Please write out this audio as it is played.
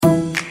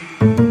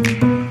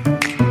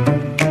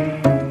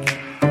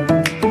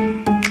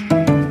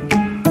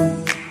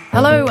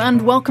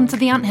welcome to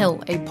The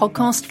Anthill, a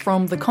podcast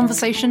from The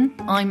Conversation.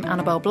 I'm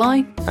Annabelle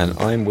Bly. And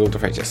I'm Will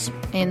DeFreitas.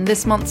 In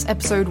this month's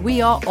episode,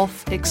 we are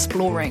off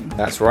exploring.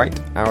 That's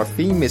right. Our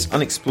theme is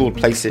unexplored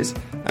places,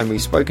 and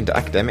we've spoken to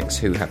academics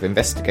who have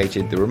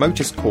investigated the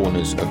remotest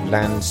corners of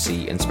land,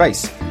 sea and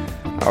space.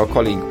 Our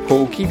colleague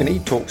Paul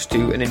Keaveney talks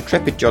to an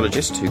intrepid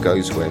geologist who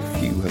goes where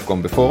few have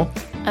gone before.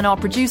 And our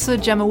producer,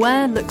 Gemma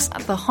Ware, looks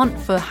at the hunt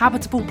for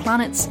habitable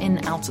planets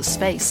in outer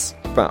space.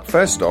 But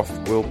first off,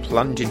 we'll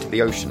plunge into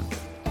the ocean.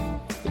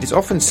 It is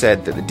often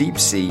said that the deep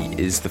sea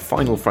is the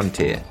final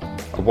frontier,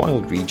 a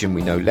wild region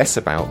we know less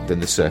about than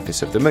the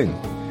surface of the moon.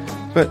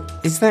 But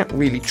is that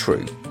really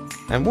true?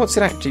 And what's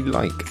it actually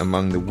like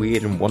among the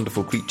weird and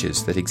wonderful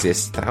creatures that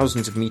exist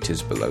thousands of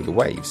metres below the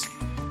waves?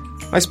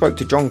 I spoke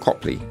to John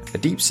Copley, a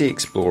deep-sea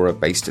explorer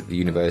based at the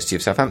University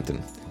of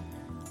Southampton.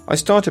 I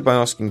started by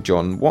asking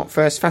John what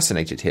first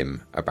fascinated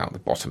him about the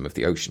bottom of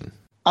the ocean.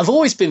 I've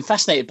always been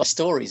fascinated by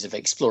stories of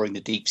exploring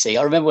the deep sea.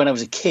 I remember when I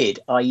was a kid,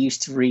 I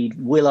used to read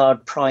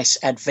Willard Price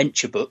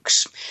adventure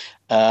books.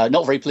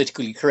 Not very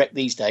politically correct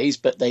these days,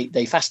 but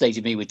they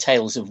fascinated me with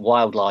tales of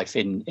wildlife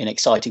in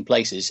exciting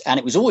places. And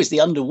it was always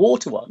the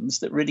underwater ones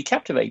that really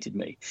captivated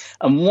me.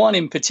 And one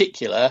in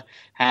particular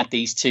had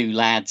these two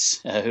lads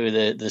who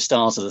are the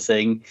stars of the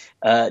thing,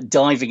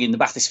 diving in the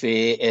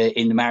bathysphere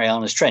in the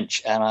Marianas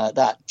Trench. And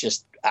that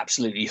just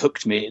absolutely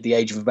hooked me at the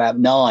age of about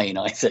 9,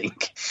 I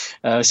think.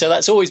 So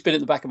that's always been at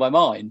the back of my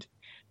mind.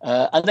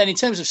 And then in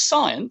terms of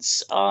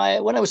science,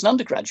 when I was an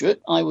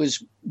undergraduate, I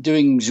was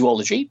doing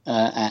zoology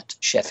at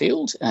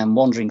Sheffield and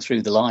wandering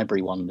through the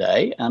library one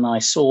day, and I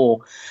saw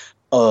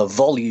a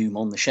volume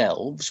on the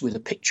shelves with a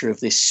picture of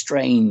this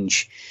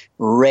strange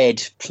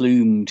red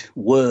plumed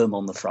worm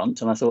on the front.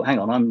 And I thought, hang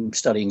on, I'm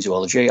studying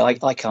zoology.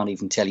 I can't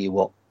even tell you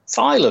what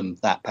phylum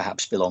that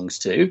perhaps belongs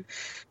to.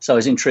 So I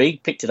was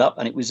intrigued, picked it up,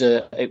 and it was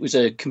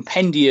a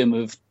compendium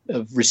of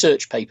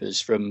research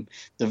papers from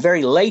the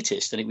very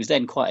latest, and it was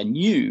then quite a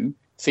new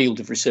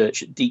field of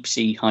research at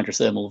deep-sea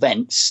hydrothermal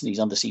vents, these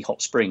undersea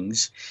hot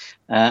springs,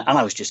 and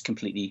I was just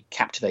completely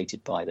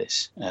captivated by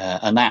this.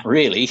 And that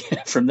really,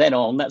 from then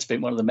on, that's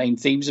been one of the main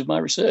themes of my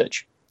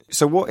research.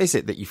 So what is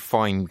it that you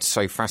find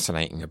so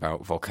fascinating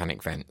about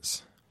volcanic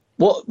vents?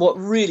 What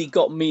really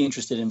got me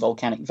interested in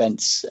volcanic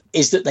vents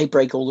is that they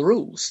break all the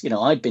rules. You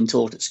know, I'd been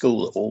taught at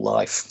school that all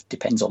life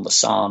depends on the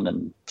sun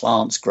and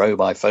plants grow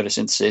by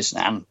photosynthesis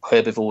and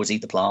herbivores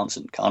eat the plants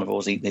and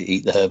carnivores eat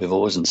the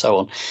herbivores and so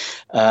on.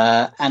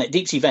 And at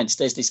deep sea vents,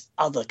 there's this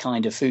other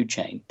kind of food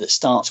chain that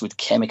starts with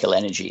chemical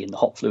energy and the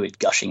hot fluid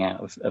gushing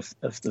out of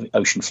the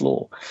ocean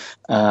floor.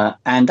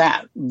 And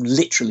that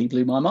literally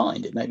blew my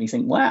mind. It made me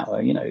think, wow,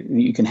 you know,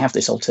 you can have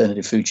this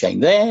alternative food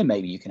chain there.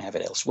 Maybe you can have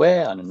it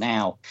elsewhere. And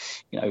now,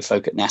 you know,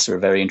 folk at NASA are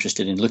very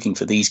interested in looking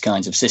for these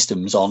kinds of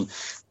systems on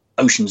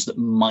oceans that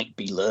might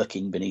be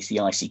lurking beneath the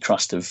icy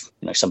crust of,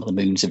 you know, some of the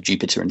moons of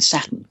Jupiter and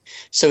Saturn.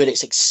 So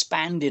it's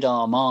expanded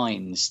our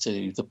minds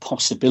to the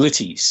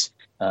possibilities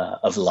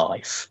of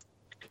life.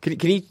 Can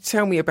you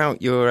tell me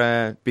about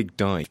your big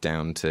dive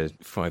down to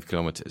 5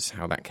 kilometres,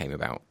 how that came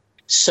about?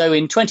 So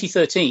in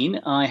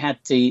 2013, I had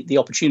the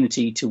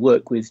opportunity to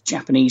work with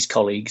Japanese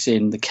colleagues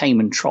in the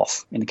Cayman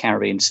Trough in the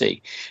Caribbean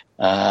Sea.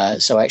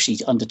 So I actually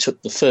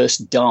undertook the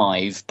first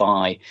dive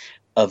by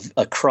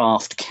a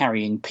craft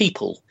carrying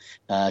people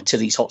to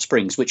these hot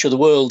springs, which are the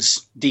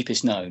world's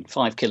deepest known,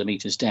 5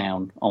 kilometres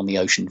down on the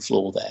ocean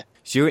floor there.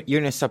 So you're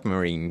in a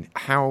submarine.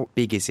 How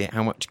big is it?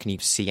 How much can you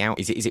see out?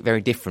 Is it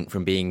very different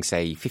from being,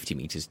 say, 50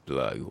 metres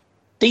below?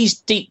 These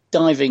deep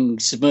diving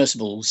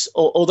submersibles,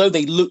 although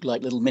they look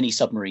like little mini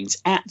submarines,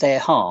 at their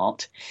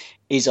heart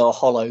is a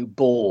hollow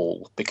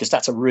ball, because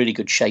that's a really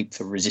good shape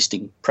for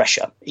resisting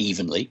pressure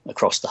evenly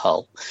across the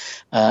hull.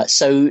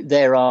 So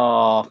there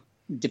are,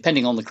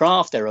 depending on the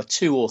craft, there are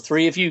 2 or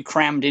 3 of you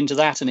crammed into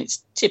that, and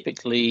it's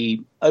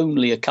typically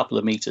only a couple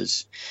of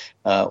metres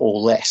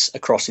or less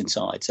across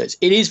inside. So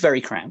it is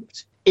very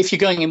cramped. If you're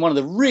going in one of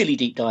the really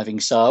deep diving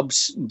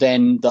subs,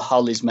 then the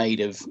hull is made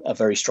of a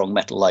very strong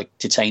metal like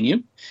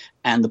titanium.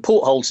 And the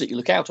portholes that you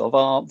look out of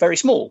are very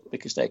small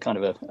because they're kind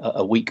of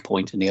a weak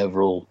point in the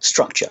overall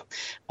structure.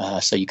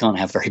 So you can't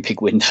have very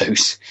big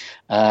windows.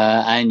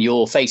 And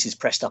your face is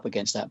pressed up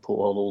against that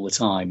porthole all the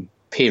time,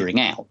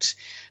 peering out.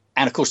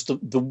 And of course,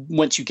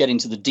 once you get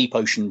into the deep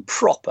ocean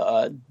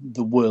proper,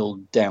 the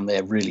world down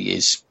there really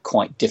is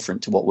quite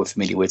different to what we're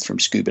familiar with from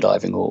scuba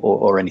diving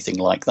or anything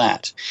like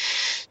that.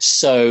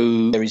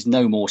 So there is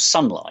no more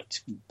sunlight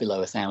below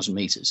 1,000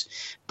 meters,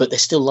 but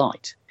there's still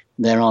light.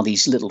 There are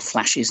these little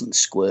flashes and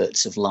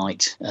squirts of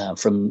light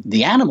from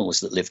the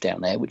animals that live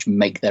down there, which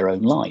make their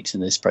own light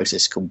in this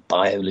process called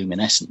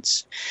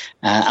bioluminescence.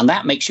 And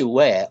that makes you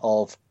aware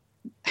of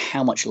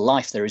how much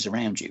life there is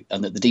around you,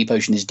 and that the deep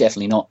ocean is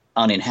definitely not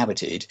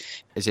uninhabited.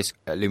 Is this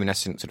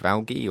luminescent sort of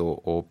algae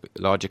or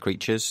larger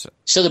creatures?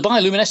 So the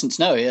bioluminescence,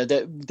 no,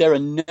 there are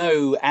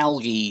no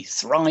algae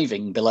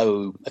thriving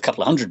below a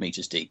couple of 100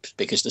 meters deep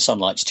because the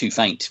sunlight's too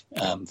faint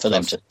for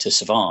them to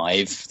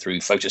survive through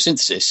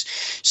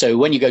photosynthesis. So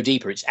when you go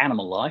deeper, it's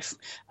animal life,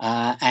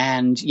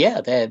 and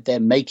yeah, they're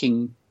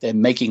making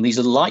these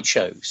little light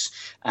shows,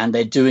 and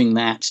they're doing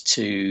that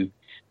to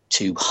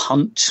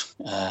hunt,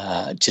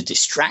 to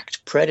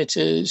distract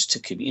predators, to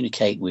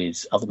communicate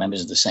with other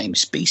members of the same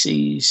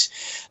species.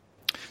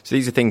 So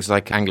these are things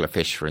like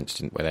anglerfish, for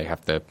instance, where they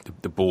have the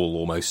ball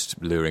almost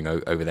luring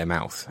over their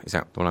mouth. Is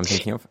that what I'm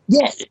thinking of?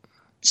 Yeah.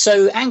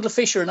 So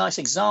anglerfish are a nice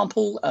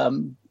example.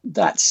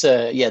 That's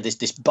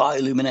this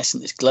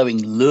bioluminescent, this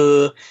glowing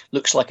lure,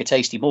 looks like a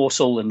tasty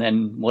morsel, and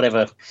then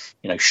whatever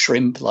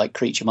shrimp-like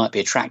creature might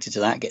be attracted to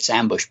that gets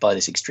ambushed by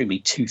this extremely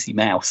toothy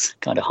mouth,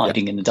 kind of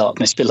hiding in the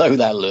darkness below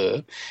that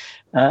lure.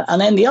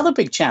 And then the other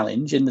big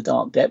challenge in the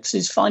dark depths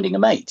is finding a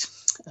mate.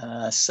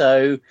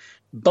 So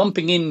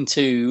bumping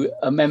into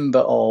a member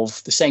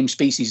of the same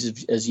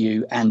species as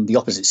you and the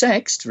opposite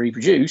sex to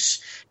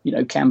reproduce,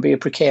 can be a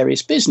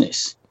precarious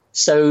business.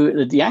 So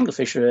the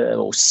anglerfish,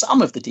 or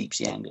some of the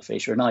deep-sea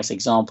anglerfish, are a nice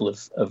example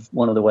of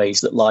one of the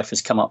ways that life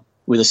has come up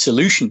with a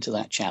solution to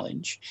that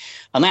challenge.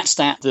 And that's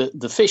that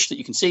the fish that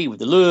you can see with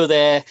the lure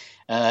there,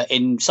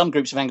 in some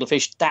groups of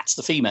anglerfish, that's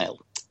the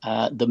female.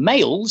 The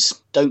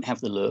males don't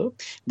have the lure.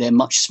 They're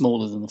much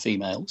smaller than the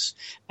females.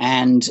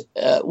 And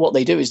what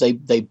they do is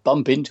they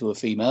bump into a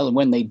female, and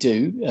when they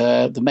do,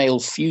 the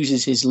male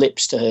fuses his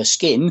lips to her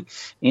skin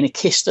in a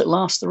kiss that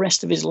lasts the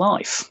rest of his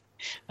life,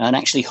 and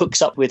actually hooks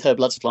up with her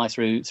blood supply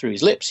through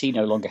his lips. He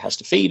no longer has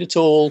to feed at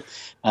all,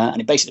 and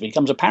it basically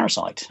becomes a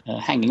parasite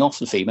hanging off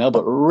the female,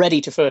 but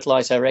ready to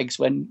fertilize her eggs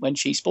when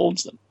she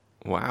spawns them.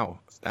 Wow.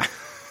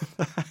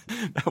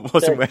 That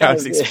wasn't where I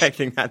was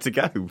expecting that to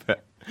go,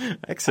 but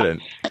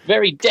excellent.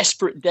 Very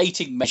desperate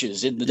dating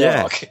measures in the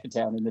dark,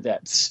 down in the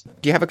depths.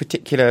 Do you have a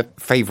particular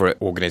favourite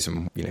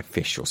organism,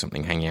 fish or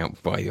something hanging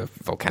out by your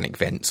volcanic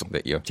vents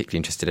that you're particularly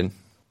interested in?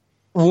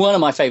 One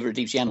of my favourite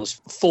deep sea animals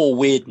for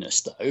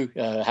weirdness, though,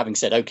 having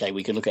said, OK,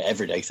 we can look at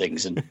everyday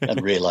things and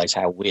realise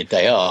how weird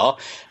they are.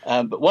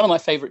 But one of my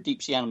favourite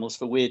deep sea animals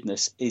for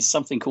weirdness is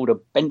something called a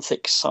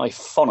benthic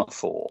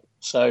siphonophore.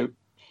 So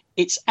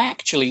it's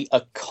actually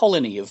a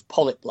colony of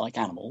polyp-like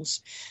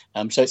animals.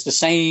 So it's the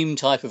same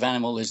type of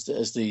animal as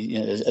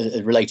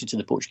related to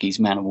the Portuguese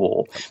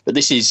man-of-war. But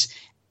this is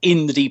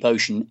in the deep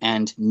ocean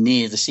and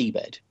near the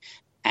seabed.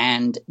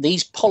 And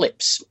these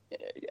polyps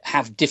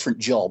have different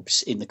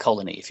jobs in the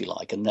colony, if you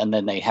like, and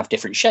then they have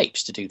different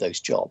shapes to do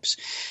those jobs.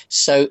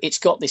 So it's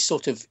got this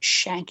sort of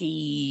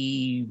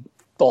shaggy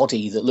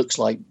body that looks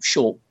like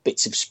short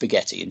bits of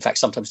spaghetti. In fact,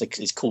 sometimes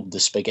it's called the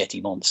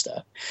spaghetti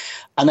monster.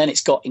 And then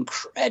it's got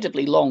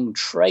incredibly long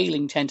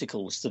trailing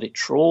tentacles that it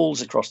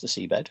trawls across the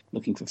seabed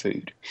looking for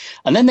food.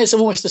 And then there's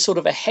almost a sort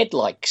of a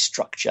head-like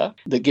structure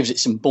that gives it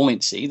some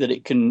buoyancy, that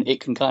it can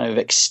kind of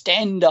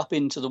extend up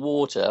into the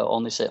water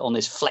on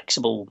this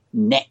flexible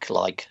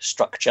neck-like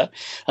structure.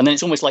 And then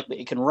it's almost like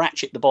it can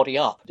ratchet the body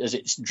up as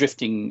it's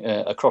drifting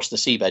across the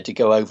seabed to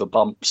go over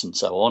bumps and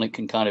so on. It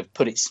can kind of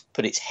put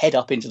its head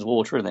up into the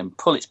water and then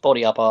pull its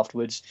body up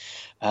afterwards.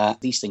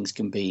 These things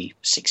can be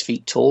 6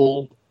 feet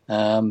tall.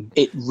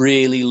 It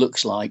really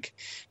looks like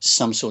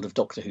some sort of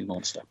Doctor Who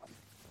monster.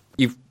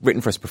 You've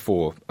written for us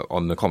before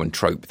on the common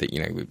trope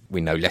that,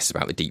 we know less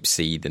about the deep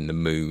sea than the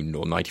moon,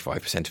 or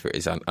 95% of it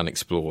is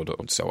unexplored, or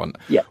so on.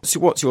 Yeah. So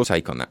what's your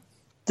take on that?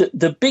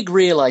 The big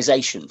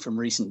realization from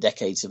recent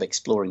decades of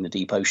exploring the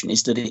deep ocean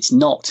is that it's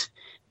not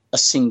a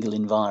single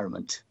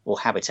environment or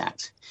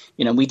habitat.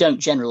 We don't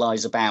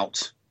generalize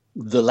about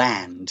the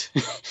land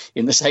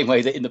in the same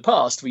way that in the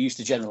past we used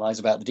to generalize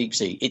about the deep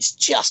sea. It's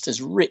just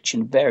as rich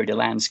and varied a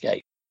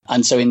landscape.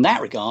 And so in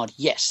that regard,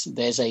 yes,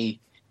 there's a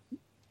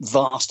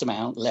vast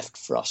amount left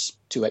for us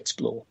to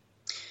explore.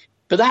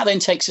 But that then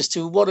takes us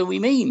to, what do we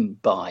mean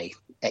by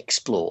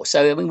explore?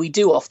 So, we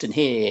do often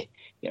hear,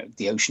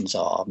 the oceans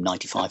are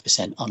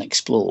 95%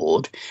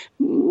 unexplored.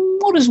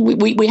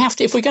 We have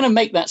to, if we're going to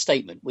make that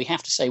statement, we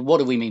have to say, what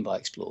do we mean by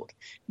explored?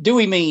 Do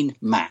we mean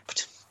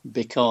mapped?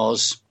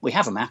 Because we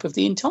have a map of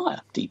the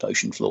entire deep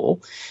ocean floor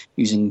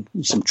using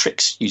some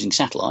tricks using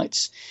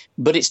satellites,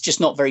 but it's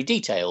just not very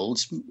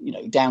detailed,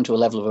 down to a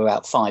level of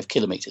about 5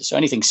 kilometres. So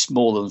anything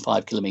smaller than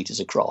 5 kilometres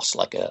across,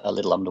 like a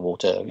little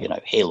underwater,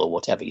 hill or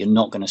whatever, you're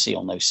not going to see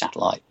on those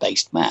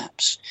satellite-based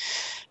maps.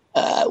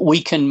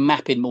 We can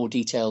map in more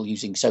detail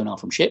using sonar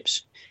from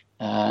ships,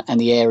 and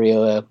the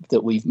area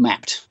that we've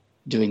mapped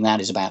doing that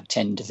is about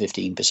 10 to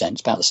 15%.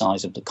 It's about the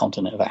size of the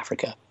continent of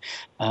Africa.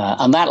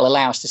 And that'll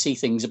allow us to see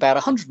things about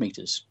 100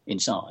 meters in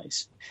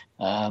size.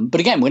 But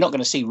again, we're not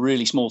going to see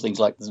really small things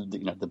like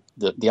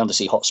the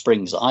undersea hot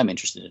springs that I'm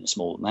interested in are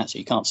smaller than that. So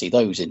you can't see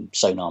those in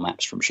sonar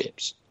maps from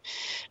ships.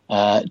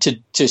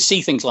 To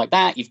see things like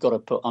that, you've got to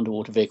put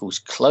underwater vehicles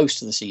close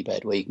to the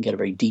seabed where you can get a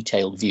very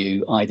detailed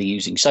view, either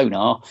using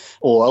sonar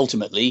or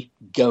ultimately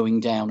going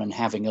down and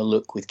having a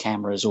look with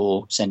cameras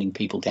or sending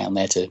people down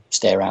there to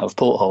stare out of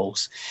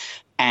portholes.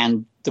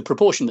 And the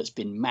proportion that's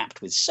been mapped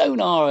with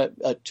sonar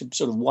at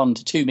sort of 1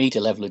 to 2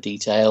 meter level of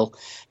detail,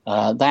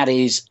 that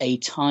is a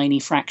tiny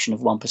fraction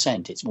of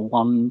 1%. It's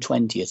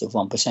 1/20th of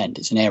 1%.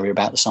 It's an area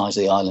about the size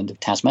of the island of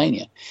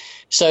Tasmania.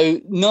 So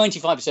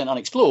 95%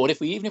 unexplored.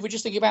 Even if we're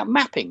just thinking about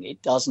mapping,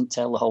 it doesn't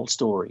tell the whole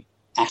story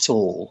at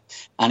all.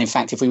 And in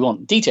fact, if we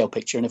want detailed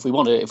picture, and if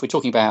we're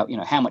talking about,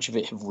 how much of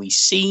it have we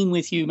seen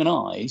with human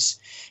eyes,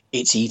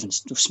 it's even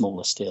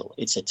smaller still.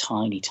 It's a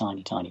tiny,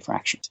 tiny, tiny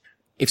fraction.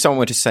 If someone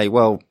were to say,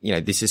 well,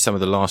 this is some of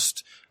the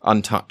last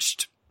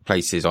untouched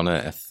places on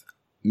Earth,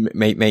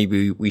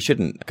 maybe we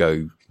shouldn't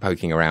go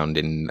poking around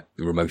in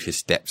the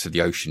remotest depths of the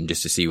ocean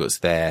just to see what's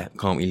there.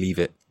 Can't we leave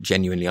it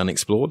genuinely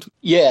unexplored?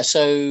 Yeah,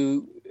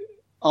 so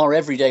our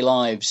everyday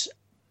lives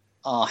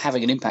are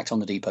having an impact on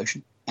the deep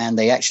ocean, and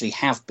they actually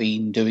have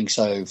been doing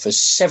so for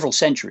several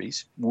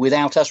centuries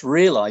without us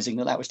realizing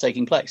that was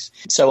taking place.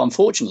 So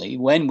unfortunately,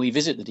 when we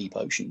visit the deep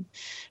ocean,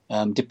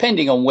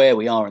 depending on where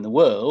we are in the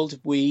world,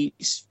 we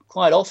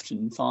quite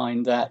often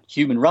find that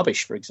human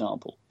rubbish, for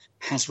example,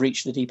 has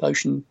reached the deep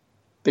ocean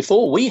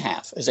before we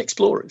have as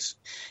explorers.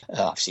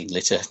 I've seen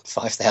litter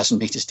 5,000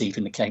 meters deep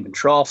in the Cayman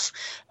Trough.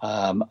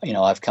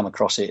 I've come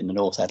across it in the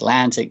North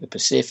Atlantic, the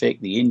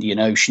Pacific, the Indian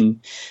Ocean.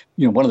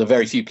 One of the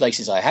very few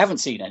places I haven't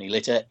seen any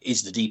litter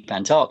is the deep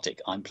Antarctic.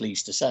 I'm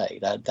pleased to say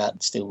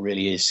that still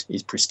really is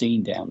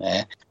pristine down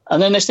there. And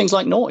then there's things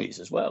like noise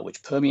as well,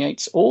 which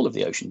permeates all of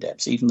the ocean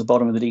depths, even the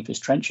bottom of the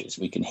deepest trenches.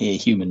 We can hear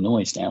human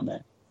noise down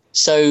there.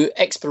 So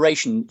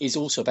exploration is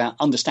also about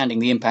understanding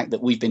the impact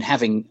that we've been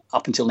having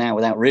up until now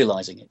without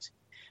realizing it.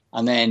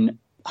 And then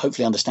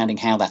hopefully understanding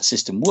how that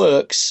system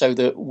works so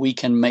that we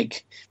can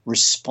make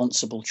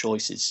responsible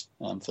choices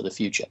for the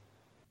future.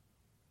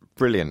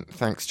 Brilliant.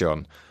 Thanks,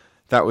 John.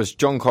 That was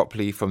John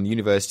Copley from the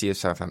University of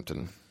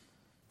Southampton.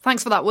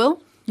 Thanks for that,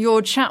 Will.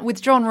 Your chat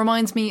with John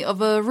reminds me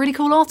of a really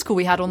cool article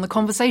we had on The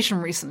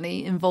Conversation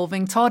recently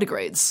involving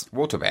tardigrades.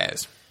 Water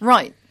bears.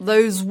 Right,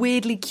 those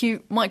weirdly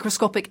cute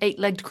microscopic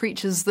 8-legged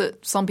creatures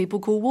that some people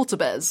call water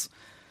bears.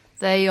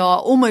 They are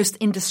almost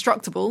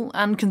indestructible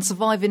and can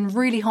survive in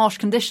really harsh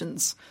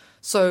conditions.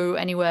 So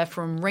anywhere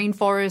from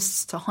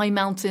rainforests to high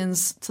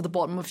mountains to the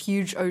bottom of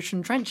huge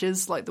ocean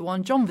trenches like the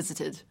one John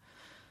visited.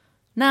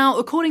 Now,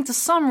 according to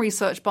some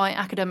research by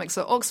academics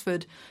at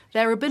Oxford,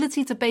 their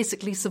ability to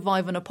basically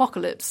survive an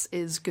apocalypse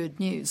is good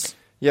news.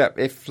 Yeah,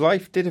 if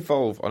life did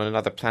evolve on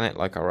another planet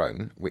like our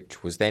own,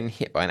 which was then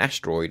hit by an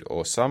asteroid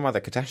or some other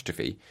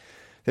catastrophe,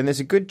 then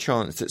there's a good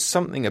chance that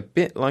something a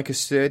bit like a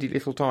sturdy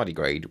little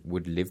tardigrade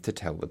would live to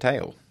tell the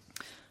tale.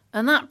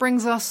 And that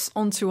brings us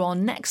onto our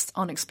next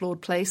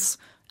unexplored place,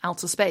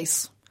 outer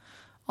space.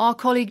 Our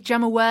colleague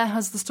Gemma Ware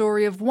has the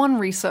story of one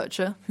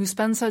researcher who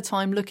spends her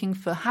time looking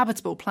for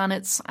habitable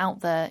planets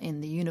out there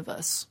in the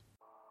universe.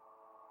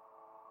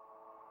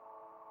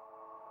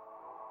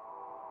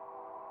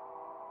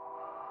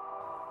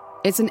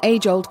 It's an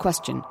age-old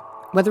question,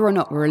 whether or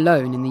not we're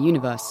alone in the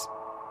universe.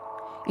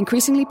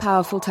 Increasingly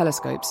powerful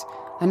telescopes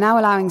are now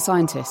allowing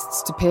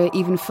scientists to peer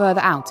even further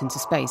out into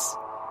space.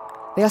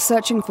 They are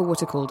searching for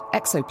what are called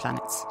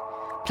exoplanets,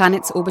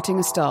 planets orbiting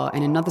a star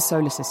in another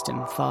solar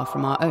system far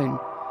from our own,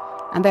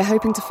 and they're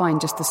hoping to find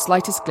just the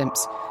slightest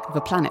glimpse of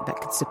a planet that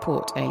could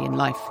support alien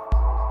life.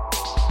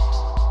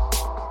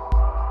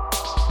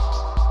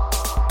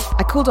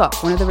 I called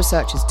up one of the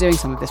researchers doing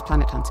some of this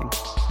planet hunting.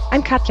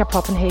 I'm Katja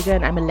Poppenhager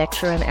and I'm a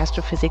lecturer in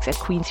astrophysics at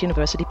Queen's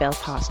University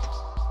Belfast.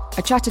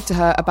 I chatted to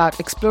her about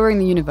exploring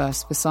the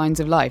universe for signs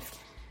of life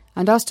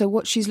and asked her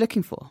what she's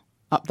looking for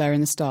up there in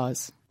the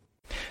stars.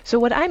 So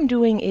what I'm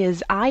doing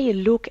is I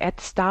look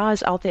at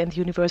stars out there in the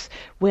universe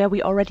where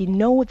we already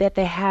know that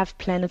they have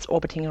planets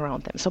orbiting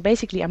around them. So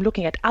basically I'm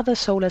looking at other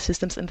solar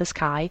systems in the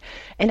sky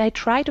and I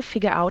try to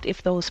figure out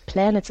if those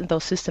planets in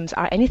those systems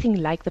are anything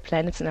like the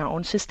planets in our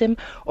own system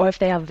or if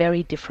they are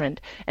very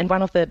different. And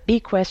one of the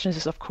big questions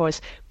is, of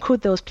course,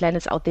 could those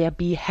planets out there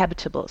be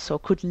habitable? So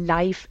could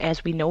life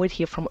as we know it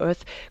here from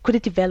Earth, could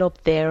it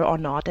develop there or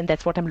not? And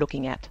that's what I'm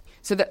looking at.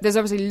 So there's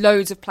obviously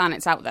loads of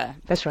planets out there.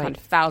 That's right. Kind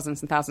of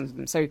thousands and thousands of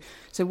them.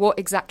 So what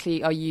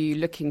exactly are you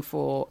looking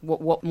for?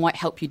 What might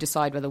help you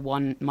decide whether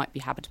one might be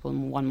habitable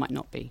and one might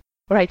not be?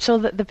 Right, so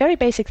the very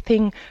basic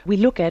thing we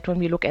look at when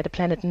we look at a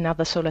planet in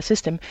another solar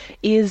system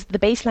is the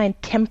baseline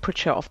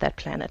temperature of that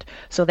planet.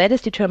 So that is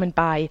determined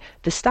by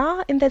the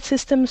star in that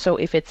system. So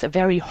if it's a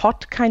very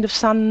hot kind of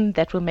sun,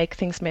 that will make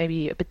things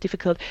maybe a bit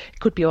difficult.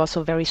 It could be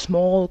also a very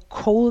small,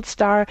 cold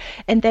star.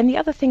 And then the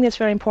other thing that's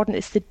very important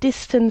is the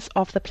distance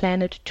of the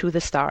planet to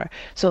the star.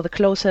 So the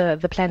closer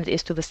the planet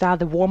is to the star,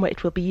 the warmer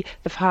it will be.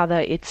 The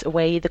farther it's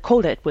away, the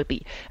colder it will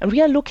be. And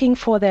we are looking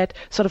for that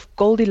sort of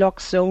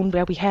Goldilocks zone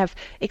where we have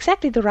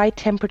exactly the right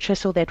temperature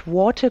so that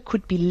water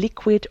could be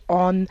liquid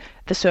on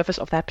the surface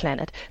of that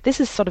planet. This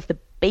is sort of the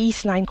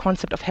baseline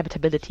concept of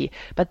habitability.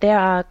 But there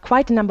are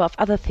quite a number of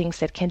other things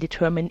that can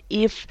determine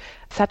if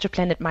such a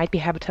planet might be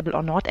habitable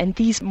or not. And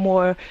these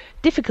more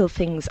difficult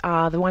things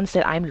are the ones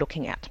that I'm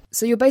looking at.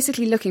 So you're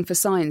basically looking for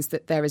signs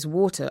that there is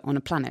water on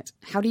a planet.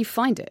 How do you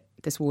find it,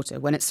 this water,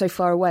 when it's so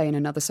far away in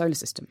another solar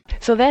system?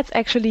 So that's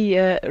actually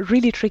a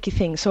really tricky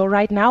thing. So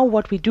right now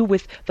what we do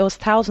with those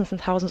thousands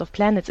and thousands of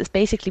planets is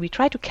basically we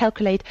try to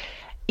calculate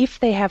if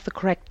they have the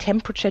correct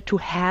temperature to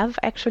have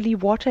actually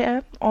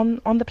water on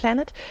the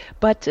planet.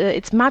 But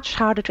it's much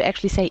harder to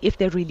actually say if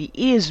there really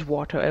is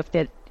water, or if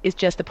there is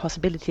just a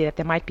possibility that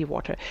there might be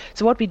water.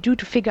 So what we do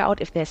to figure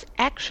out if there's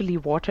actually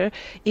water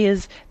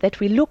is that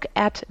we look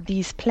at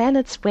these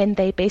planets when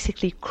they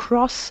basically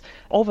cross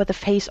over the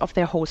face of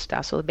their host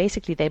star. So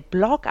basically they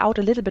block out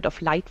a little bit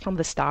of light from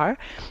the star.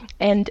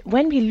 And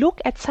when we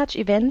look at such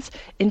events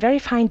in very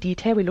fine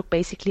detail, we look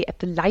basically at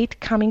the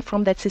light coming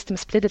from that system,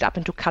 split it up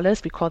into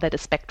colors. We call that a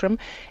spectrum.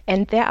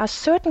 And there are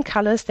certain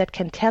colors that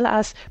can tell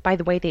us, by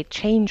the way they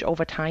change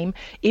over time,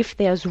 if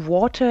there's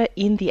water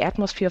in the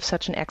atmosphere of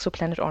such an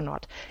exoplanet or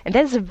not. And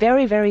that is a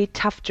very, very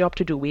tough job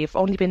to do. We've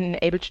only been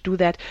able to do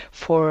that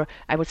for,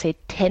 I would say,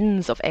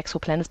 tens of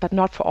exoplanets, but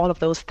not for all of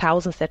those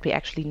thousands that we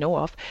actually know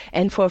of.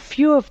 And for a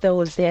few of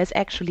those, there's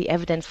actually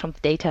evidence from the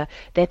data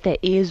that there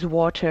is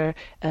water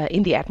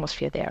in the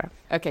atmosphere there.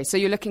 Okay, so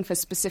you're looking for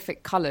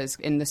specific colours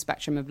in the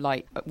spectrum of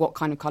light. What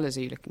kind of colours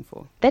are you looking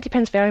for? That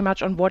depends very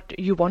much on what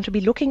you want to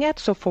be looking at.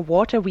 So for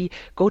water, we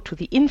go to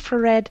the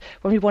infrared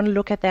when we want to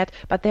look at that.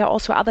 But there are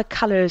also other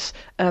colours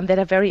that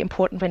are very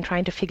important when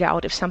trying to figure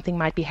out if something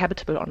might be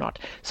habitable or not.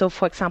 So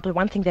for example,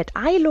 one thing that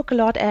I look a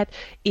lot at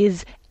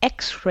is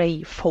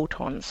X-ray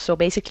photons. So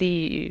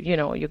basically,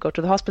 you go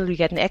to the hospital, you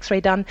get an X-ray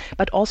done,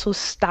 but also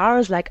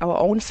stars like our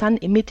own sun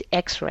emit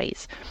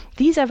X-rays.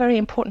 These are very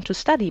important to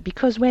study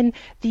because when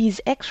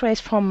these X-rays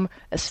from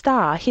a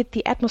star hit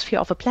the atmosphere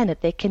of a planet,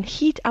 they can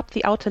heat up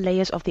the outer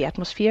layers of the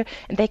atmosphere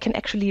and they can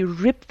actually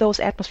rip those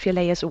atmosphere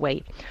layers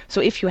away.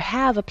 So if you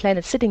have a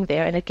planet sitting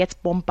there and it gets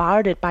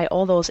bombarded by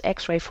all those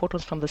X-ray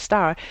photons from the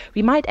star,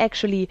 we might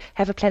actually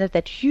have a planet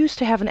that used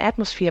to have an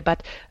atmosphere,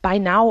 but by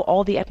now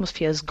all the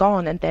atmosphere is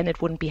gone and then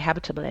it wouldn't be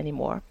habitable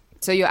anymore.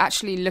 So you're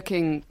actually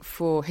looking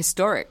for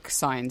historic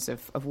signs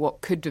of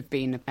what could have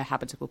been a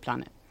habitable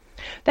planet?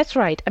 That's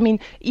right. I mean,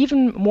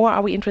 even more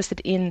are we interested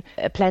in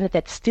a planet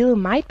that still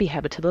might be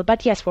habitable.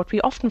 But yes, what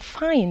we often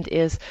find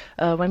is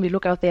when we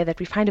look out there that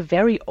we find a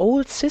very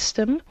old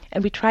system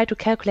and we try to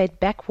calculate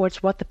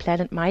backwards what the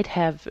planet might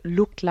have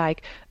looked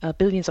like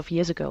billions of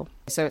years ago.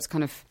 So it's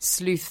kind of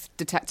sleuth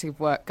detective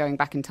work going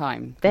back in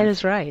time. That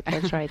is right.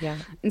 That's right, yeah.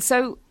 And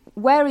so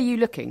where are you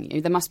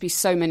looking? There must be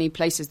so many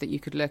places that you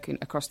could look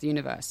across the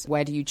universe.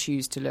 Where do you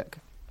choose to look?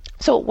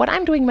 So what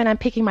I'm doing when I'm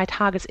picking my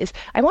targets is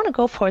I want to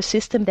go for a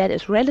system that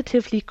is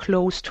relatively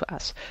close to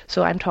us.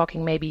 So I'm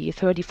talking maybe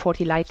 30,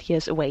 40 light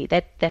years away.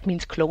 That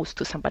means close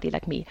to somebody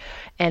like me.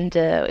 And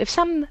if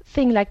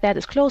something like that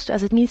is close to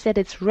us, it means that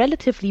it's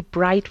relatively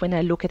bright when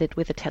I look at it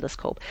with a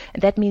telescope.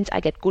 And that means I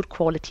get good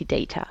quality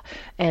data.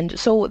 And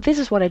so this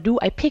is what I do.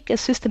 I pick a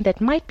system that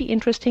might be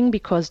interesting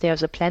because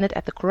there's a planet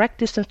at the correct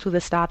distance to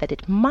the star that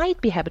it might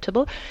be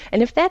habitable.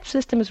 And if that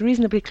system is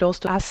reasonably close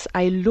to us,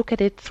 I look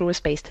at it through a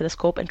space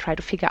telescope and try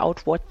to figure out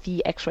what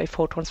the X-ray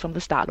photons from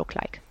the star look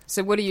like.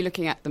 So what are you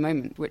looking at the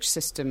moment? Which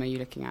system are you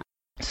looking at?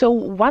 So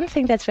one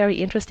thing that's very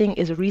interesting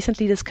is a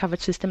recently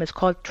discovered system. It's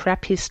called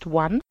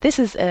TRAPPIST-1. This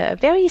is a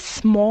very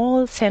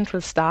small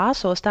central star,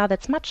 so a star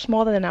that's much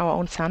smaller than our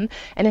own sun,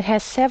 and it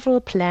has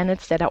several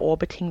planets that are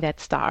orbiting that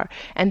star.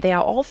 And they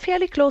are all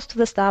fairly close to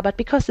the star, but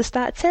because the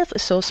star itself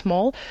is so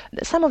small,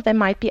 some of them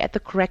might be at the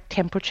correct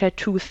temperature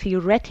to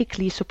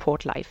theoretically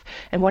support life.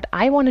 And what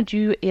I want to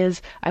do is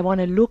I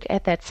want to look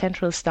at that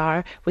central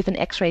star with an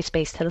X-ray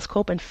space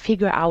telescope and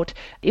figure out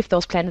if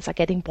those planets are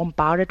getting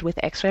bombarded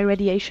with X-ray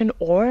radiation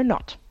or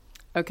not.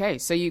 Okay,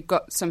 so you've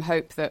got some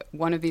hope that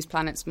one of these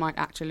planets might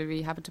actually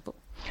be habitable?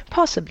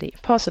 Possibly.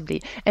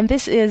 And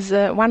this is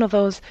one of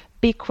those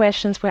big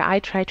questions where I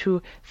try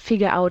to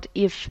figure out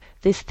if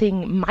this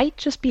thing might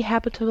just be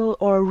habitable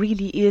or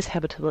really is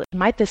habitable.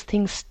 Might this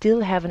thing still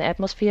have an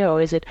atmosphere,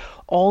 or is it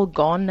all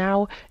gone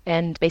now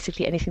and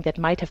basically anything that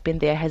might have been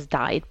there has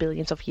died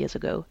billions of years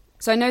ago?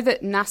 So I know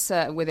that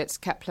NASA, with its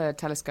Kepler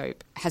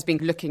telescope, has been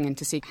looking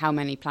into see how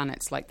many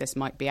planets like this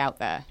might be out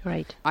there.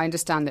 Right. I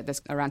understand that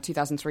there's around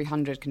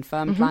 2,300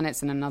 confirmed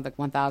planets and another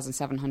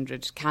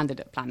 1,700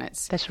 candidate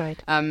planets. That's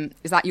right.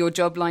 Is that your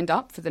job lined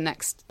up for the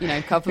next,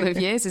 couple of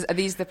years? Are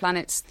these the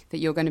planets that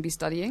you're going to be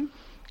studying?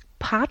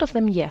 Part of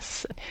them,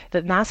 yes.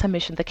 The NASA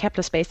mission, the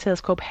Kepler Space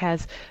Telescope,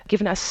 has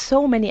given us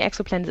so many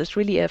exoplanets. It's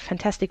really a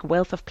fantastic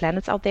wealth of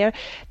planets out there.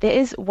 There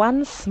is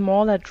one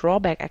smaller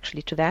drawback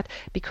actually to that,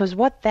 because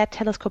what that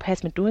telescope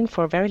has been doing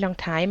for a very long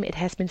time, it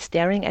has been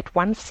staring at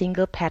one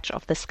single patch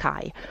of the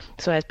sky.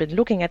 So it has been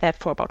looking at that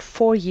for about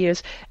 4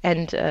 years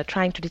and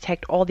trying to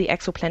detect all the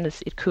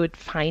exoplanets it could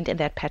find in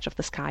that patch of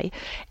the sky.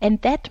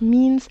 And that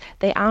means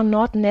they are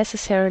not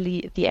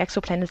necessarily the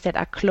exoplanets that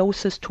are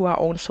closest to our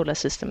own solar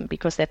system,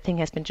 because that thing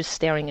has been just just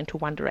staring into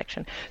one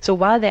direction. So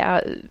while there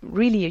are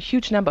really a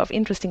huge number of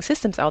interesting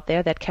systems out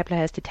there that Kepler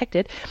has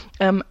detected,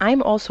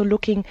 I'm also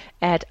looking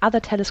at other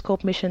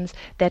telescope missions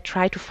that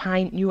try to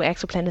find new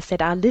exoplanets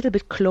that are a little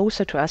bit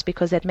closer to us,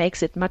 because that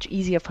makes it much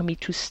easier for me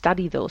to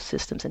study those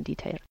systems in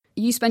detail.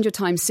 You spend your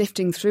time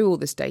sifting through all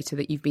this data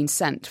that you've been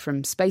sent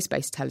from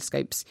space-based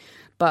telescopes,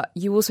 but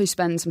you also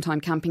spend some time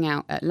camping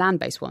out at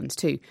land-based ones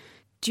too.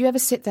 Do you ever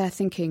sit there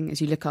thinking, as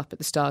you look up at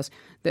the stars,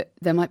 that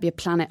there might be a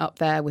planet up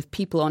there with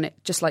people on it,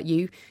 just like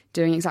you,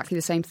 doing exactly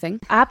the same thing?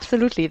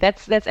 Absolutely.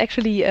 That's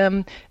actually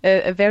a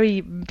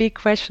very big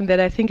question that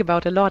I think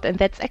about a lot. And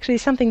that's actually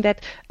something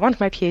that one of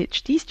my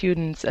PhD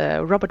students,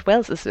 Robert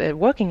Wells, is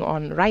working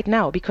on right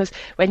now. Because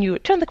when you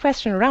turn the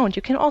question around,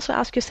 you can also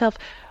ask yourself,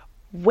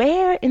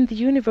 where in the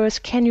universe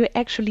can you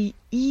actually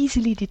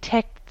easily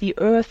detect the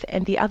Earth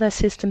and the other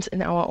systems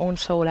in our own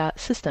solar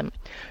system?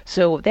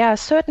 So there are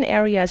certain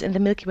areas in the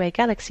Milky Way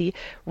galaxy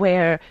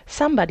where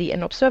somebody,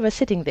 an observer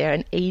sitting there,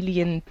 an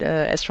alien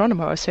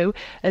astronomer or so,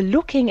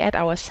 looking at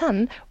our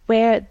sun,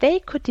 where they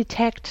could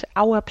detect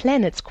our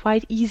planets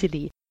quite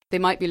easily. They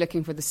might be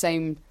looking for the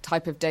same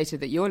type of data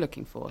that you're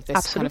looking for, this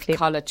Absolutely. kind of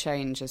colour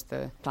change as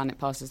the planet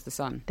passes the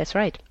sun. That's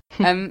right.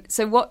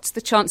 So what's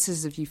the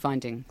chances of you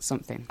finding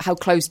something? How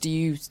close do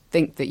you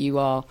think that you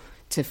are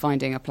to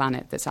finding a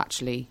planet that's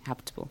actually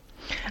habitable?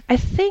 I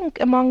think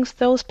amongst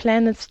those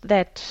planets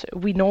that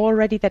we know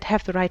already that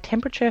have the right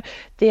temperature,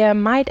 there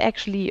might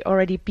actually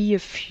already be a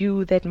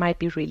few that might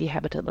be really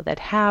habitable, that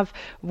have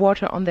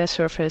water on their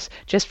surface,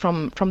 just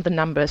from the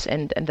numbers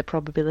and the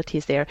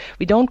probabilities there.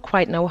 We don't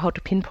quite know how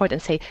to pinpoint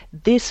and say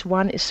this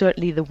one is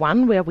certainly the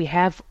one where we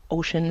have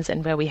oceans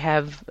and where we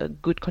have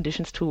good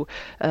conditions to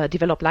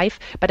develop life.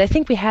 But I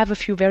think we have a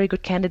few very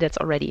good candidates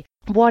already.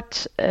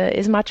 What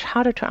is much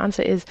harder to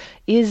answer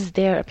is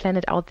there a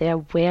planet out there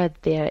where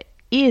there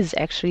is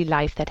actually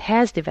life that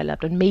has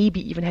developed and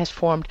maybe even has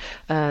formed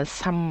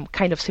some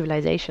kind of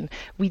civilization?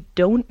 We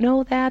don't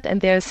know that, and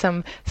there's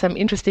some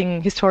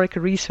interesting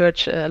historical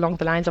research along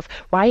the lines of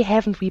why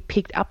haven't we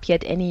picked up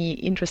yet any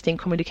interesting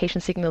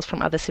communication signals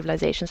from other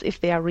civilizations if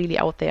they are really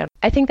out there.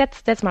 I think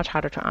that's much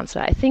harder to answer.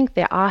 I think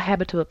there are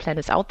habitable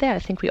planets out there. I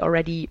think we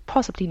already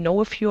possibly know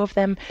a few of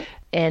them.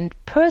 And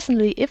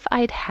personally, if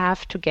I'd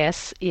have to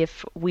guess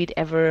if we'd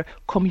ever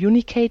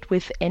communicate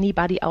with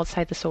anybody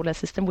outside the solar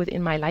system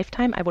within my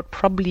lifetime, I would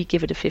probably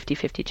give it a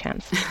 50-50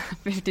 chance.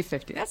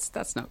 50-50,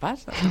 that's not bad.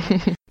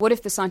 What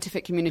if the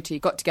scientific community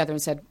got together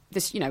and said,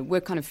 this, we're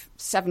kind of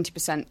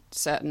 70%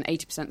 certain,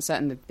 80%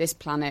 certain that this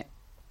planet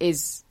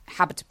is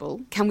habitable.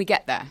 Can we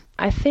get there?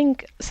 I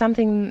think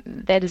something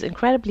that is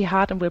incredibly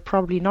hard and will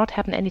probably not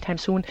happen anytime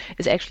soon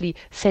is actually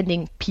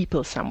sending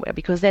people somewhere,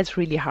 because that's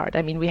really hard.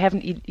 I mean, we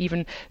haven't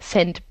even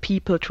sent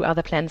people to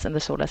other planets in the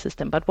solar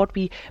system. But what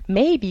we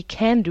maybe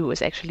can do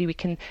is actually we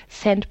can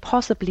send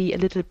possibly a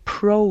little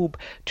probe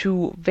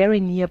to very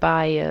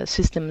nearby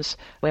systems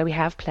where we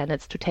have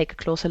planets to take a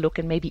closer look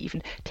and maybe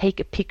even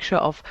take a picture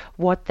of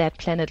what that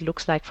planet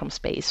looks like from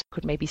space.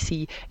 Could maybe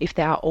see if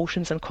there are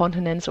oceans and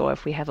continents, or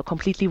if we have a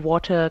completely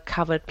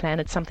water-covered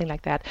planet, something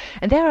like that.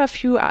 And there are a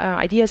few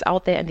ideas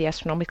out there in the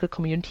astronomical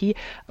community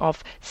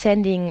of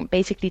sending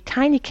basically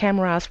tiny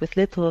cameras with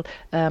little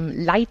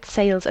light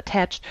sails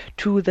attached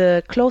to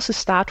the closest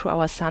star to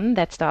our sun.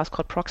 That star is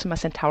called Proxima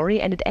Centauri,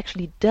 and it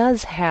actually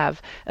does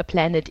have a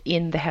planet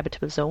in the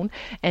habitable zone,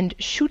 and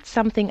shoot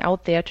something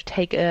out there to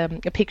take a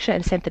picture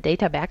and send the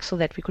data back so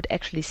that we could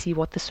actually see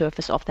what the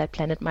surface of that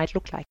planet might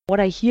look like. What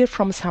I hear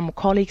from some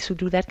colleagues who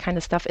do that kind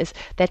of stuff is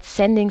that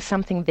sending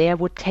something there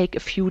would take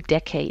a few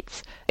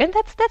decades. And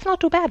that's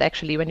not too bad,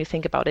 actually, when you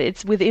think about it.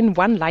 It's within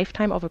one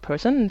lifetime of a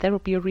person, and that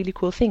would be a really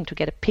cool thing to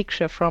get a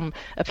picture from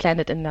a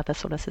planet in another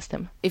solar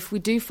system. If we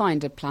do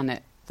find a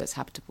planet that's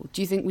habitable,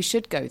 do you think we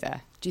should go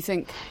there? Do you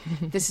think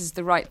this is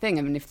the right thing?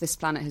 I mean, if this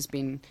planet has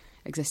been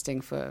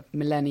existing for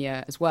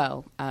millennia as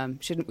well,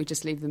 shouldn't we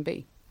just leave them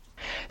be?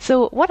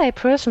 So what I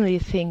personally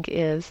think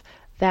is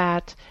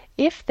that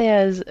if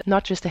there's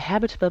not just a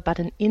habitable but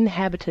an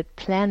inhabited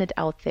planet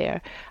out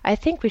there, I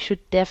think we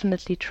should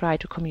definitely try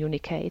to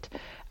communicate.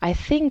 I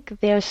think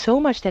there's so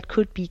much that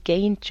could be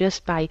gained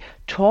just by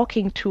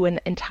talking to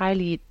an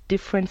entirely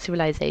different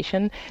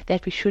civilization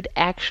that we should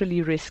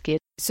actually risk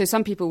it. So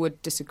some people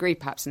would disagree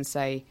perhaps and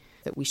say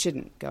that we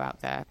shouldn't go out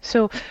there.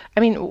 So, I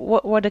mean,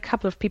 what a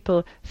couple of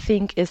people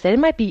think is that it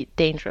might be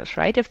dangerous,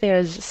 right? If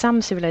there's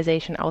some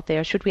civilization out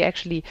there, should we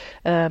actually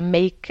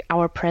make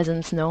our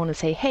presence known and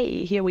say,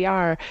 hey, here we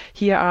are,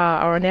 here are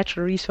our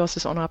natural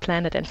resources on our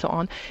planet and so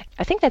on?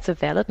 I think that's a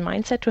valid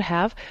mindset to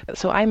have.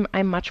 So I'm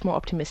much more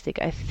optimistic.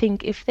 I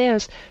think if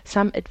there's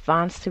some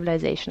advanced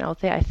civilization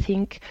out there, I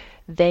think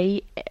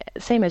they,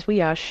 same as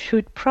we are,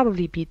 should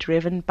probably be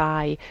driven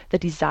by the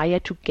desire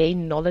to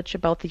gain knowledge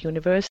about the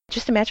universe.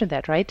 Just imagine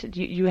that, right?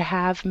 You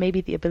have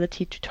maybe the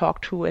ability to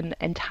talk to an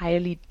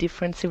entirely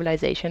different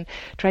civilization,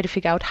 try to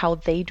figure out how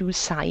they do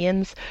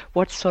science,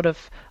 what sort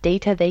of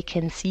data they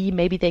can see.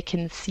 Maybe they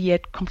can see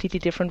at completely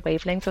different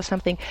wavelengths or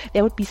something.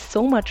 There would be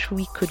so much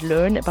we could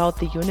learn about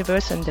the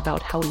universe and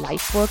about how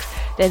life works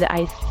that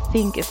I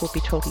think it would be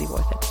totally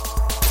worth it.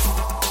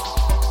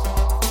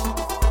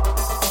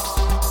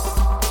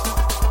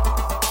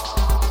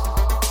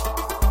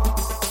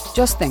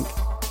 Just think,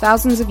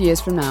 thousands of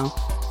years from now,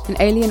 an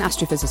alien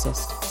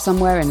astrophysicist,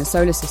 somewhere in a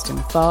solar system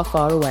far,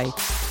 far away,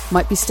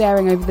 might be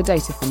staring over the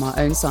data from our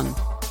own sun,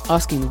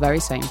 asking the very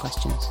same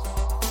questions.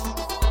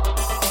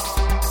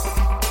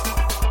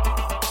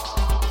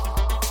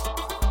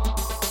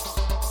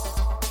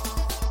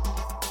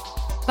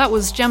 That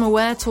was Gemma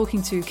Ware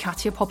talking to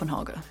Katja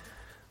Poppenhager.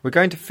 We're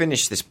going to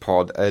finish this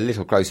pod a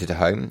little closer to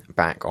home,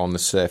 back on the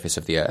surface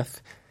of the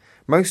Earth.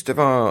 Most of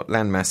our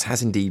landmass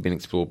has indeed been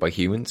explored by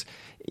humans,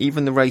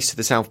 even the race to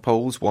the South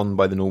Poles won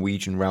by the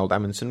Norwegian Roald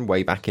Amundsen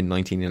way back in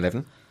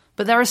 1911.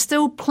 But there are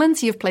still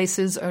plenty of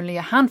places only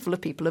a handful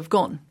of people have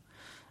gone.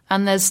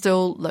 And there's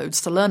still loads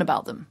to learn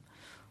about them.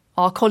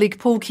 Our colleague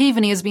Paul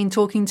Keaveney has been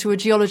talking to a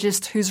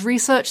geologist whose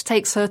research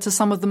takes her to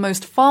some of the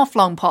most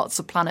far-flung parts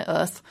of planet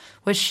Earth,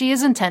 where she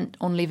is intent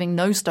on leaving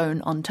no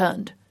stone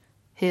unturned.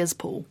 Here's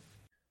Paul.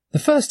 The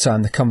first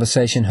time the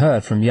conversation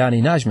heard from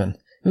Yanni Najman,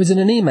 it was in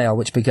an email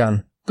which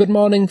began, "Good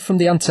morning from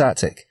the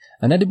Antarctic,"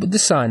 and ended with the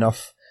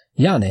sign-off,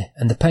 "Yanni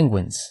and the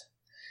Penguins."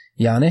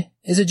 Yanni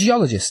is a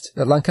geologist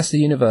at Lancaster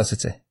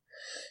University.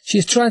 She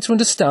is trying to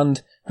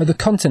understand how the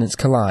continents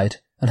collide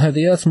and how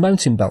the Earth's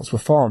mountain belts were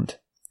formed.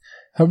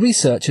 Her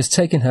research has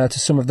taken her to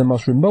some of the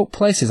most remote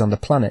places on the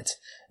planet,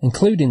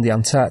 including the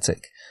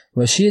Antarctic,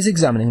 where she is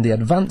examining the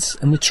advance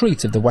and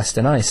retreat of the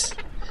western ice.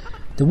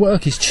 The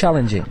work is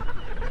challenging,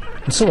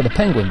 and so are the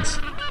penguins.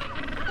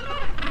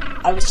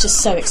 I was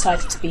just so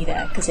excited to be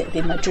there because it had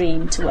been my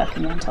dream to work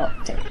in the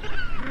Antarctic.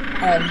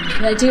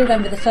 And I do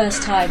remember the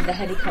first time the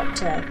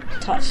helicopter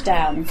touched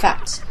down. In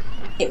fact,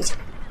 it was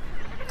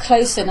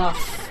close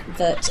enough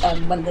that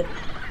when the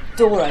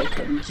door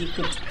opened, you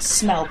could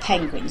smell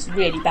penguins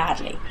really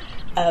badly.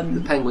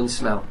 The penguins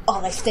smell.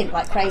 Oh, they stink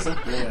like crazy.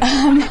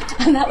 Yeah.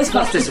 And that was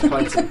That's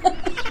disappointing.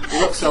 They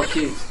look so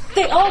cute.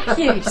 They are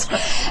cute.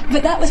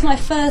 But that was my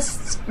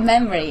first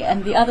memory,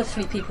 and the other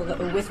 3 people that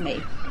were with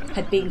me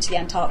had been to the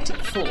Antarctic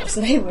before,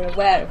 so they were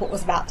aware of what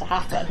was about to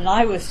happen, and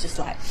I was just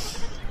like,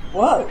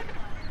 whoa.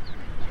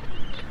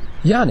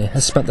 Yanni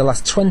has spent the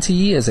last 20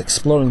 years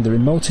exploring the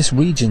remotest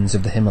regions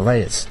of the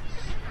Himalayas,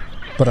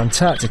 but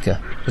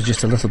Antarctica was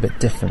just a little bit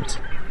different.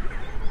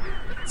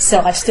 So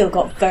I've still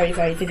got very,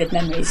 very vivid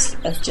memories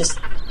of just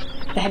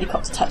the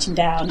helicopter touching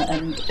down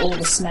and all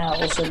the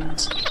smells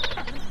and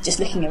just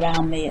looking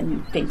around me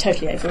and being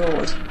totally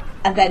overawed.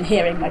 And then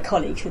hearing my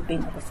colleague who'd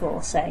been there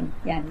before saying,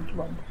 "Yanni,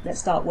 come on, let's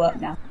start work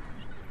now."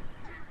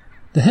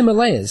 The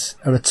Himalayas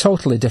are a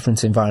totally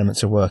different environment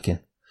to work in,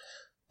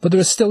 but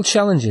there are still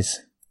challenges.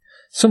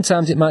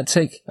 Sometimes it might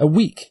take a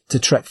week to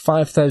trek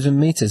 5,000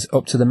 metres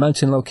up to the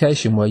mountain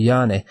location where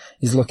Yanni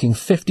is looking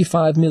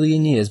 55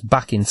 million years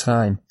back in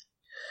time.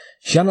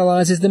 She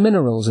analyses the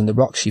minerals in the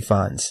rocks she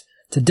finds,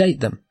 to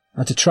date them,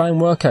 and to try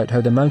and work out how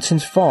the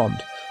mountains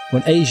formed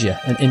when Asia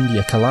and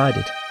India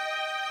collided.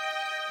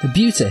 The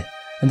beauty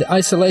and the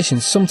isolation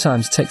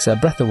sometimes takes her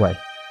breath away.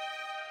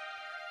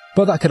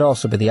 But that could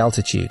also be the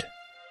altitude.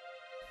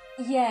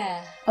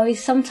 Yeah. I mean,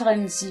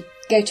 sometimes you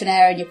go to an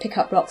area and you pick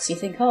up rocks and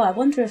you think, oh, I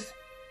wonder if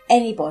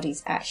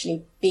anybody's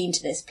actually been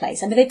to this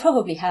place. I mean, they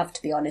probably have,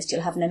 to be honest.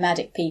 You'll have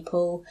nomadic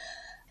people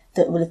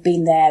that will have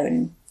been there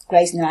and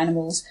grazing their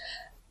animals.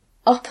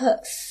 Up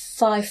at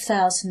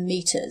 5,000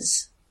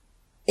 metres,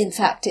 in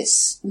fact,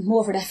 it's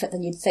more of an effort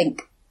than you'd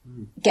think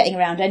getting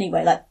around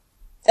anyway. Like,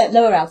 at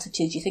lower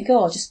altitudes, you think,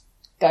 oh, I'll just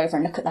go over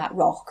and look at that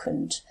rock.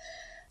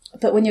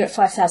 But when you're at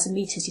 5,000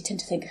 metres, you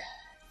tend to think,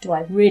 do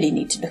I really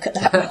need to look at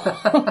that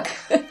rock?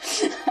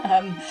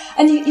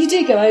 And you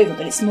do go over,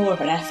 but it's more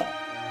of an effort.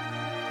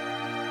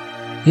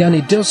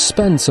 Yanni does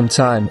spend some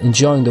time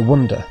enjoying the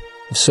wonder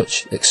of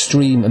such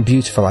extreme and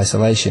beautiful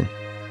isolation.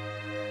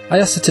 I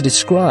asked her to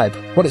describe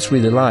what it's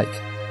really like.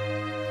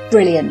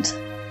 Brilliant.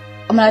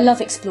 I mean, I love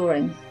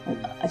exploring.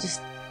 I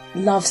just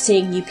love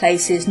seeing new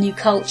places, new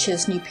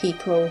cultures, new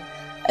people,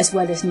 as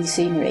well as new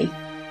scenery.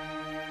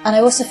 And I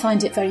also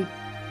find it very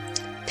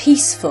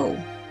peaceful.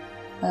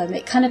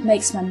 It kind of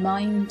makes my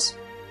mind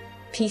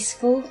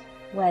peaceful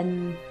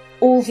when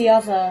all the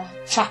other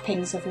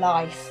trappings of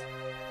life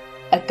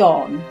are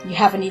gone. You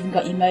haven't even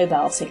got your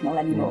mobile signal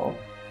anymore.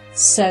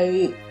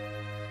 So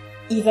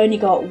you've only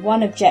got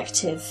one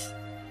objective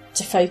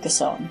to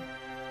focus on,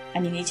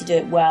 and you need to do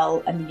it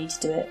well, and you need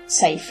to do it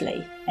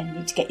safely, and you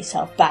need to get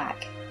yourself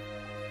back.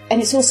 And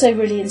it's also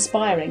really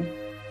inspiring.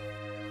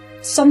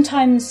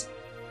 Sometimes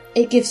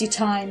it gives you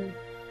time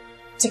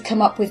to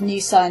come up with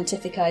new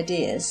scientific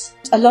ideas.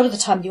 A lot of the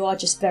time you are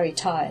just very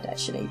tired,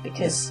 actually,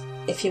 because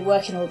if you're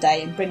working all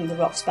day and bringing the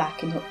rocks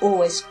back and you're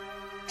always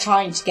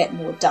trying to get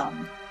more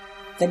done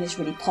than is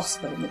really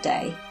possible in the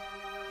day.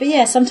 But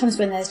yeah, sometimes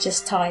when there's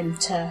just time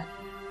to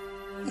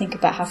think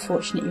about how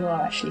fortunate you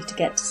are actually to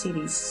get to see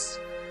these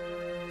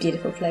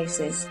beautiful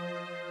places.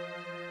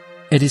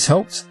 It is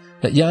hoped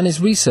that Yanni's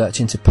research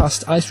into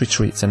past ice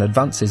retreats and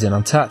advances in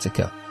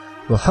Antarctica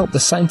will help the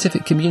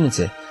scientific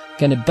community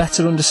gain a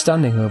better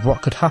understanding of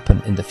what could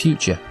happen in the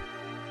future.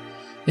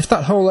 If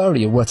that whole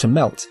area were to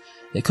melt,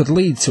 it could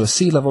lead to a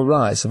sea level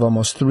rise of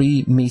almost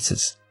 3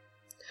 metres.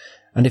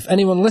 And if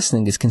anyone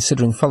listening is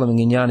considering following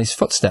in Yanni's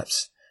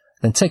footsteps,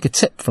 then take a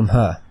tip from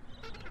her.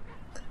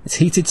 It's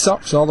heated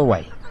socks all the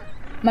way.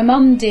 My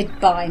mum did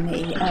buy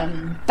me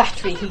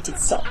battery heated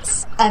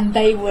socks, and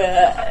they were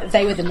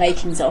the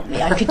makings of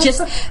me. I could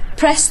just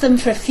press them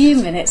for a few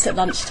minutes at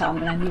lunchtime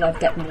and I knew I'd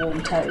get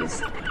warm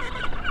toes.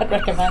 I'd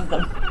recommend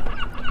them.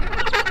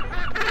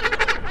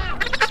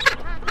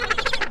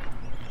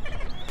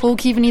 Paul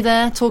Keaveney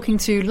there, talking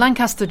to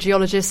Lancaster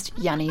geologist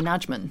Yanni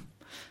Najman.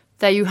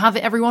 There you have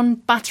it, everyone.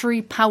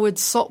 Battery-powered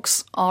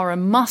socks are a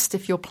must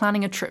if you're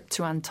planning a trip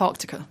to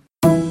Antarctica.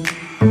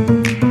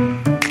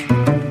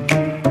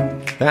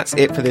 That's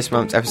it for this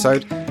month's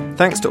episode.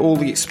 Thanks to all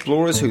the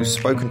explorers who've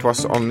spoken to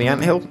us on the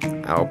Anthill.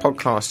 Our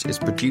podcast is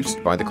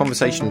produced by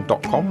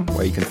theconversation.com,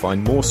 where you can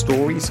find more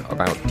stories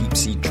about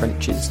deep-sea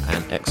trenches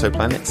and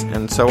exoplanets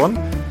and so on.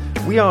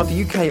 We are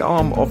the UK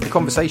arm of The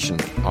Conversation.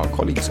 Our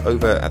colleagues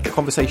over at The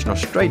Conversation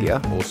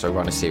Australia also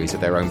run a series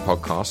of their own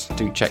podcasts.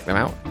 Do check them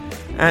out.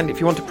 And if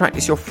you want to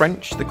practice your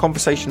French, The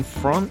Conversation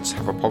France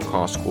have a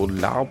podcast called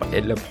L'Arbre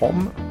et la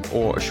Pomme,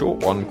 or a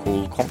short one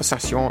called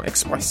Conversation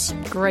Express.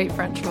 Great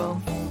French,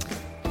 Will.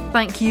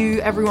 Thank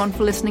you, everyone,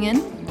 for listening in.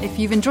 If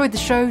you've enjoyed the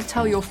show,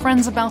 tell your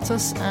friends about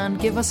us and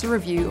give us a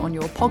review on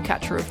your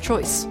podcatcher of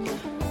choice.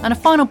 And a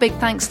final big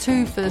thanks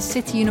too for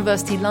City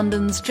University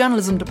London's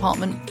journalism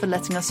department for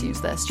letting us use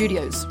their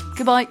studios.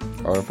 Goodbye.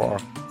 Au revoir.